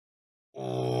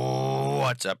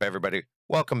What's up, everybody?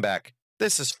 Welcome back.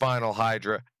 This is Final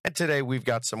Hydra, and today we've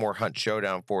got some more Hunt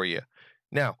Showdown for you.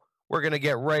 Now, we're going to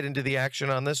get right into the action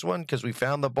on this one because we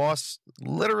found the boss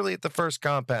literally at the first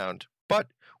compound. But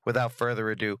without further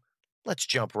ado, let's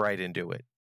jump right into it.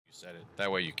 You said it.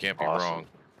 That way you can't be wrong.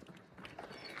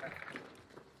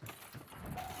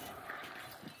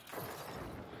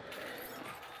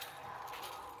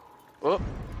 Oh,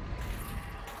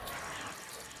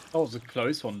 That was a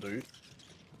close one, dude.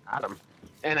 got him.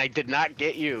 And I did not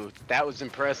get you. That was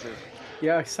impressive.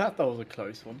 Yeah, I said that was a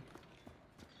close one.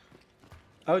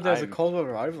 Oh, there's a I'm- cold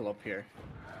arrival up here.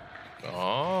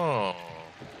 Oh.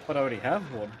 But I already have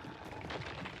one.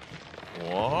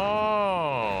 Whoa.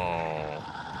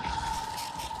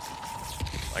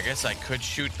 I guess I could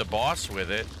shoot the boss with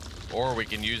it, or we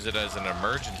can use it as an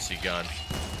emergency gun.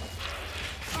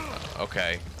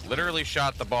 Okay. Literally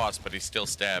shot the boss, but he still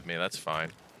stabbed me. That's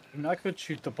fine. I mean, I could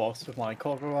shoot the boss with my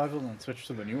cold arrival and switch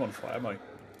to the new one for ammo.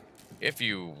 If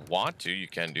you want to, you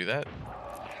can do that.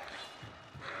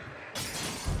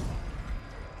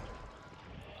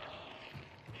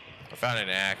 I found an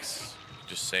axe.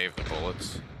 Just save the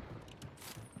bullets.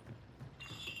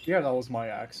 Yeah, that was my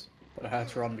axe. But I had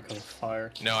to run because of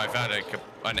fire. No, I found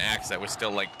an axe that was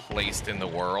still, like, placed in the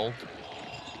world.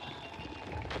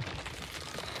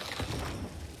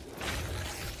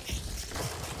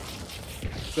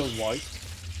 Still white.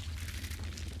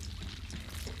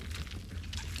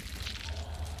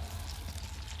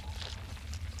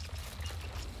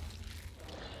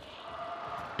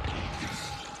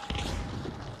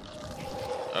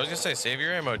 I was gonna say, save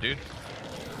your ammo, dude.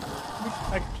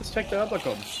 I could just take the other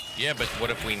gun. Yeah, but what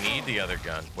if we need the other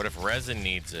gun? What if Resin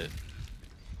needs it?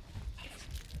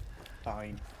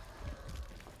 Fine.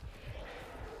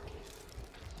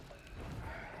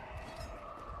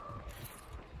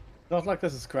 Not like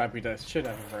this is crappy, there's shit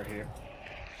everywhere here.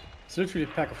 It's literally a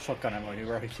pack of shotgun ammo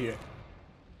right here.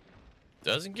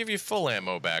 Doesn't give you full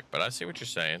ammo back, but I see what you're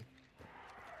saying.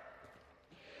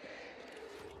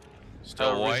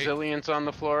 Still white. Resilience on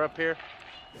the floor up here.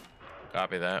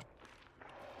 Copy that.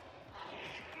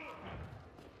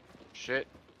 Shit.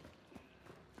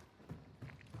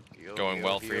 Heal, Going heal,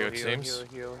 well for you, heal, it heal, seems. Heal,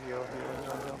 heal, heal,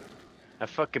 heal, heal. I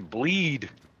fucking bleed.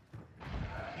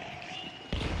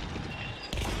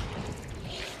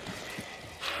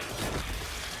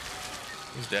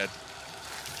 He's dead.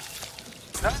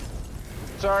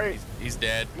 Sorry. He's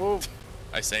dead. Move.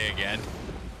 I say again.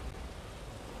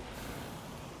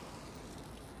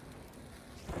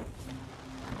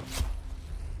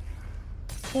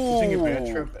 Using a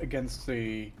bear trap against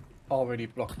the already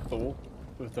blocked door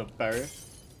with the barrier.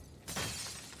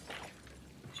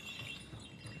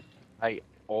 I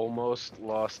almost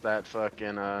lost that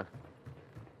fucking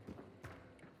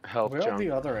health Where are jump. the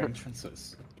other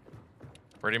entrances?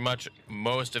 Pretty much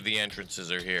most of the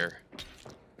entrances are here.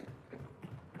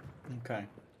 Okay.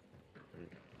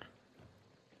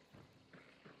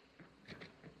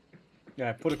 Yeah,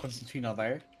 I put a concertina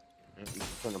there.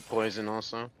 Putting a poison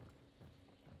also.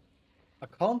 I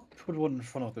can't put one in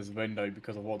front of this window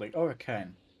because of all the... Oh, I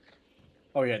can.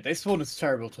 Oh yeah, this one is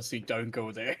terrible to see. Don't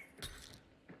go there.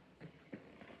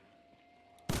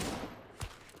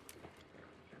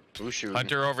 Who's shooting?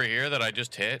 Hunter over here that I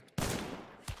just hit.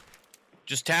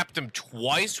 Just tapped him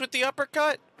twice with the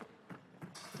uppercut?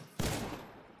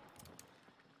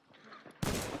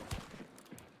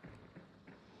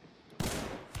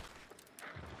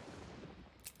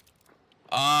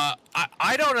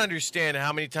 I don't understand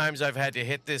how many times I've had to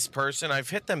hit this person. I've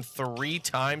hit them 3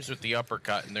 times with the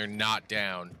uppercut and they're not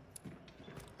down.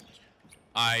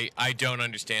 I don't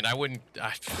understand. I wouldn't...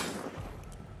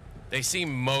 They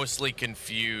seem mostly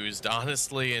confused,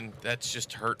 honestly, and that's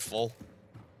just hurtful.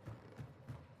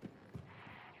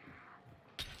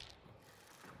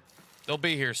 They'll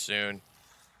be here soon.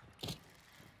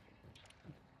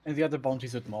 And the other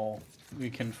bounties at mall. We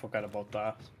can forget about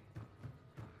that.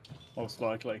 Most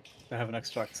likely. They have an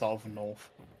extract south and north.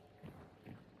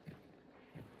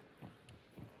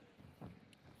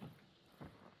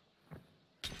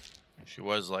 She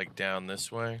was, like, down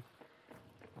this way.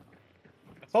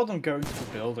 I thought I'm going to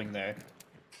the building there.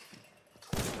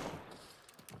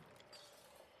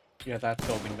 Yeah, that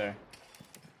building there.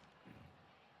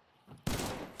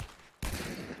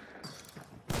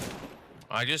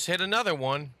 I just hit another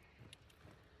one.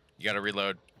 You gotta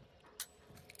reload.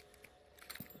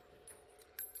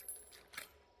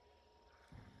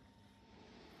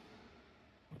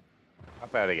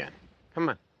 Hop out again. Come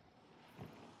on.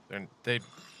 They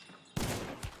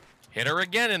hit her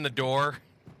again in the door.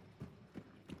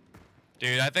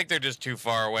 Dude, I think they're just too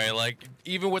far away. Like,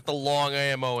 even with the long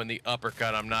ammo and the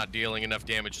uppercut, I'm not dealing enough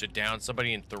damage to down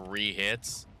somebody in 3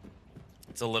 hits.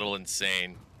 It's a little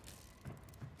insane.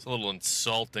 It's a little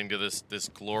insulting to this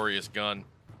glorious gun.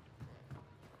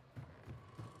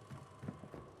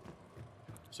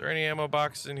 Is there any ammo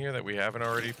boxes in here that we haven't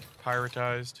already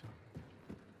piratized?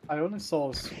 I only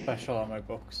saw special ammo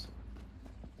box.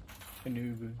 In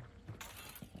Ubu.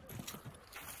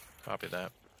 Copy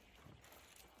that.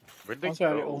 Where'd they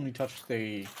Also, I go? only touched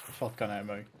the shotgun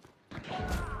ammo.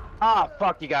 Ah,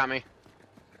 fuck, you got me.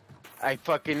 I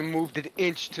fucking moved an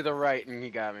inch to the right and he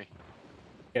got me.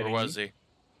 Where was he?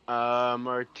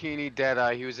 Martini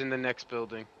Deadeye. He was in the next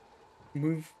building.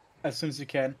 Move as soon as you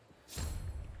can.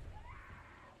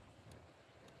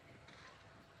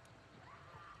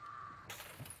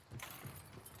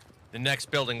 The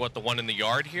next building, what, the one in the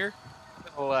yard here?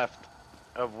 To the left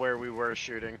of where we were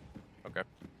shooting. Okay.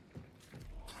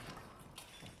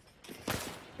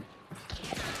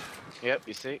 Yep,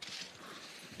 you see?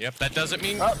 Yep, that doesn't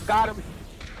mean Oh, got him.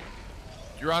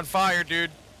 you're on fire, dude.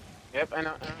 Yep, I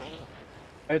know.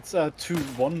 It's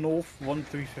 2-1 north,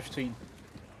 1-3-15.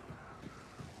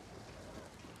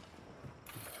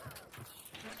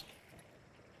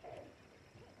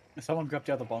 Someone grabbed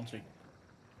the other bounty.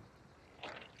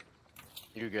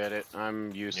 You get it.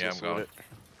 I'm useless going. with it.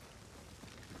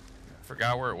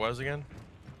 Forgot where it was again.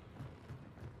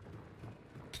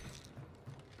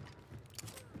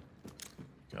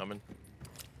 Coming.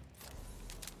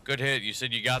 Good hit. You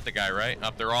said you got the guy, right?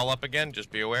 Up, they're all up again.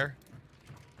 Just be aware.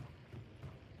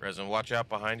 Resin, watch out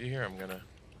behind you here. I'm gonna.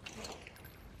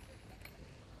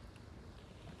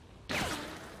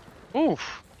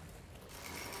 Oof.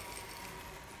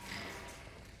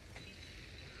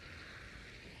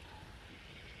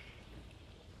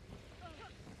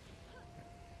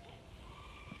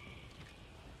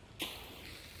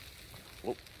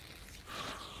 Whoop.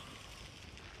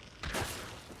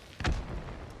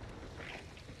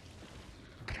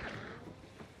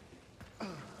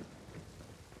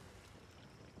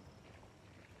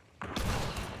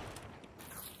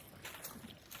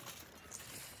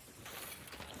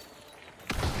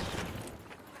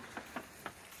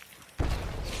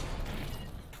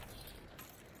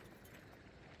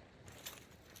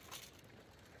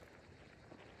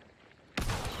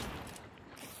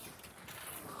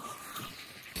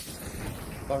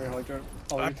 Sorry,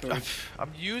 Hydra.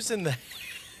 I'm using the.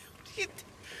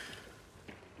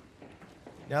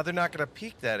 Now they're not gonna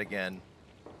peek that again.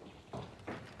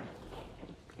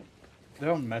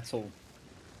 They're on metal.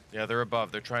 Yeah, they're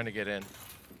above. They're trying to get in.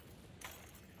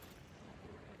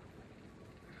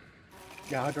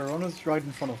 Yeah, Hydra, runner's right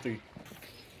in front of the.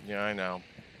 Yeah, I know.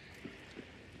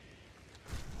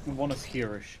 One is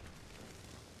here-ish.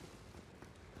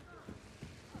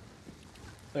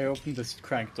 They opened this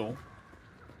crank door.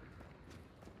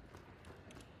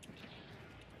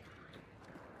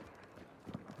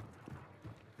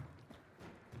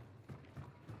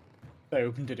 They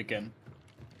opened it again.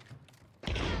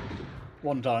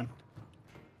 One down.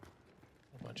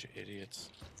 A bunch of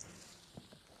idiots.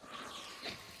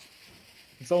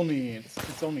 It's only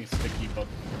sticky, but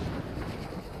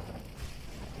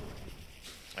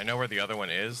I know where the other one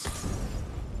is.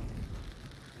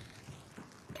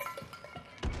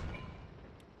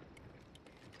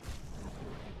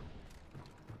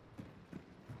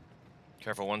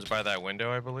 Careful, one's by that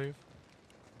window, I believe.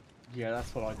 yeah,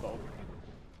 that's what I thought.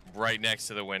 Right next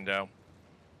to the window.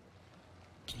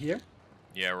 Here?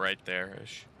 Yeah, right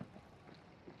there-ish.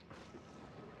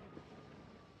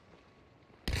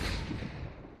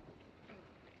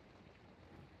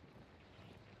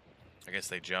 I guess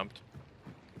they jumped.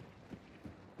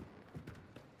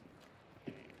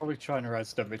 Probably trying to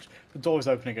rise the bitch. The door's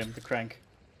open again, the crank.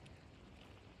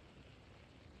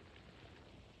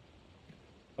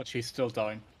 But she's still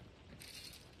down.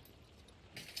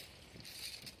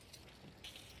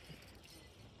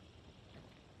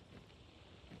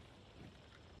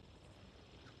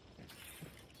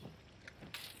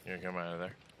 Yeah, come out of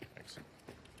there. Thanks.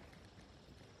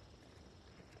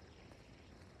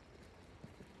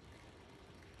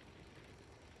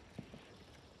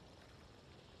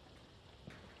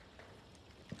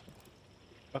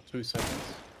 About 2 seconds.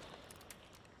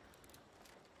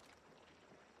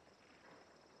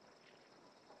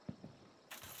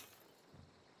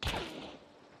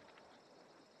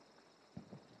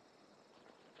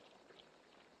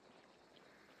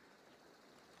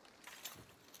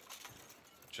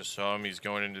 Just saw him. He's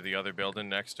going into the other building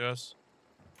next to us.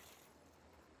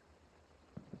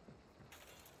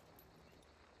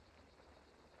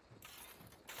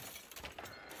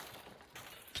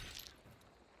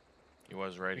 He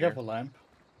was right We here. have a lamp.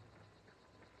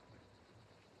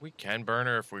 We can burn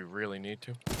her if we really need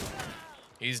to.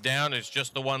 He's down. It's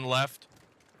just the one left.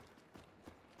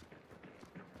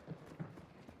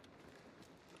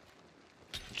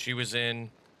 She was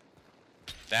in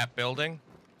that building.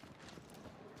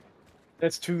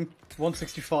 That's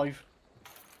 165.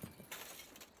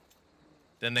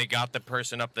 Then they got the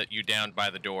person up that you downed by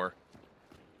the door.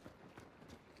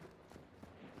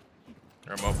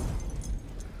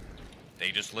 They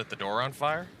just lit the door on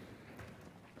fire?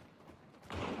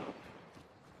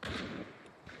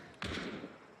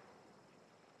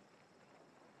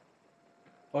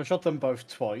 I shot them both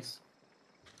twice.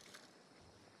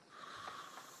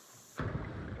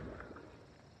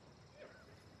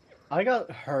 I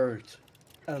got hurt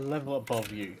a level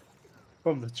above you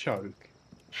from the choke.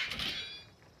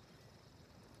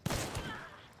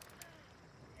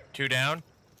 2 down.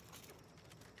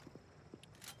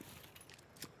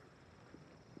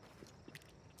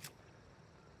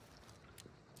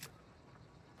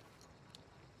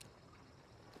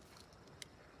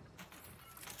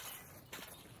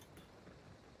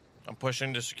 I'm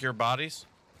pushing to secure bodies.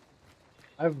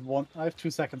 I have 2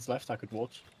 seconds left. I could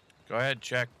watch. Go ahead,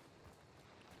 check.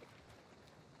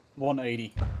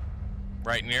 180.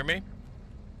 Right near me?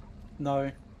 No,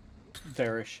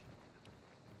 there-ish.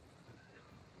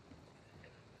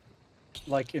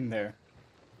 Like in there.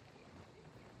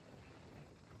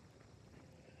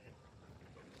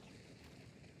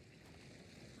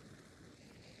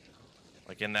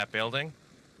 Like in that building?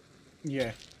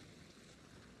 Yeah.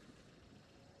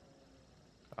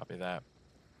 Copy that.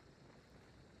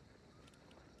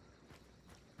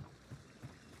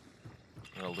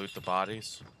 I'm gonna loot the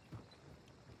bodies.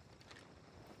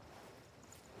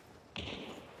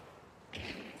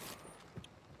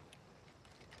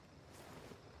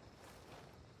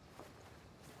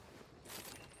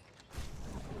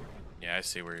 Yeah, I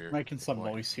see where you're Making some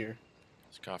going. noise here.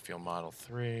 Scofield Model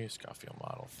 3, Scofield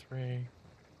Model 3.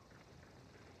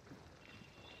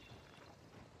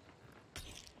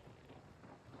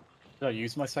 Did I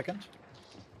use my second?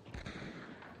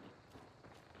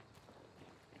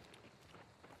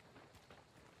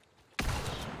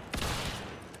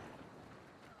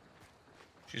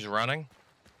 She's running.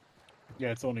 Yeah,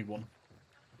 it's only one.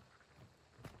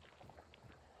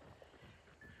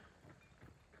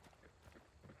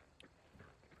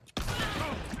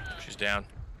 She's down.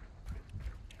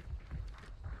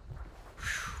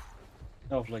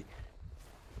 Lovely.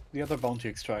 The other bounty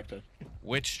extracted.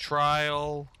 Witch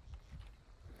trial.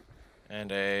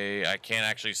 And I can't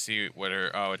actually see what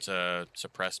her, oh, it's a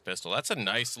suppressed pistol. That's a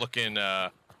nice looking,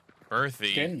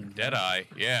 earthy Skin. Deadeye,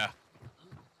 yeah.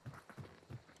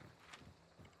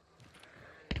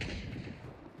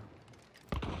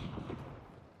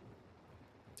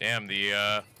 Damn,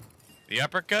 the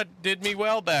uppercut did me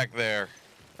well back there.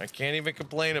 I can't even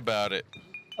complain about it.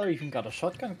 I even got a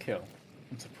shotgun kill.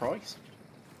 I'm surprised.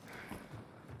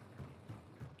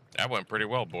 That went pretty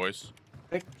well, boys.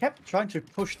 They kept trying to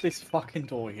push this fucking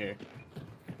door here.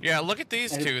 Yeah, look at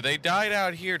these And two. They died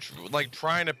out here, like,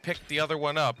 trying to pick the other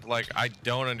one up. Like, I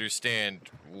don't understand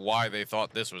why they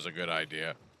thought this was a good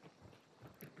idea.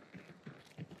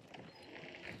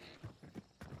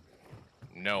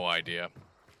 No idea.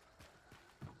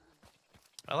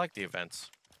 I like the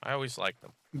events. I always like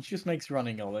them. It just makes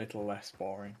running a little less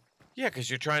boring. Yeah, because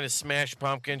you're trying to smash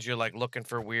pumpkins. You're, like, looking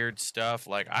for weird stuff.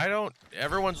 Like, I don't...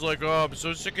 Everyone's like, oh, I'm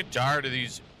so sick and tired of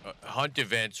these hunt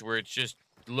events where it's just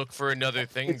look for another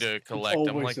thing to collect. I'm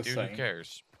always like, the dude, same. who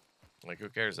cares? Like, who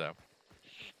cares, though?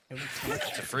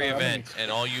 It's a free event, and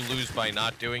all you lose by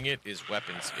not doing it is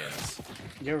weapon skins.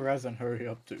 Your resin, hurry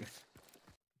up, dude.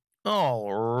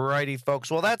 Alrighty,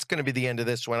 folks. Well, that's going to be the end of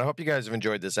this one. I hope you guys have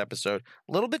enjoyed this episode.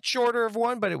 A little bit shorter of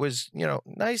one, but it was,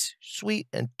 nice, sweet,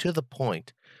 and to the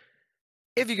point.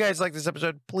 If you guys like this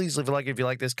episode, please leave a like. If you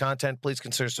like this content, please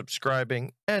consider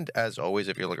subscribing. And as always,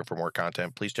 if you're looking for more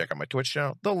content, please check out my Twitch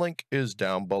channel. The link is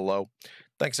down below.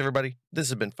 Thanks, everybody. This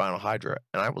has been Final Hydra,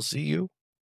 and I will see you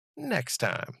next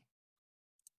time.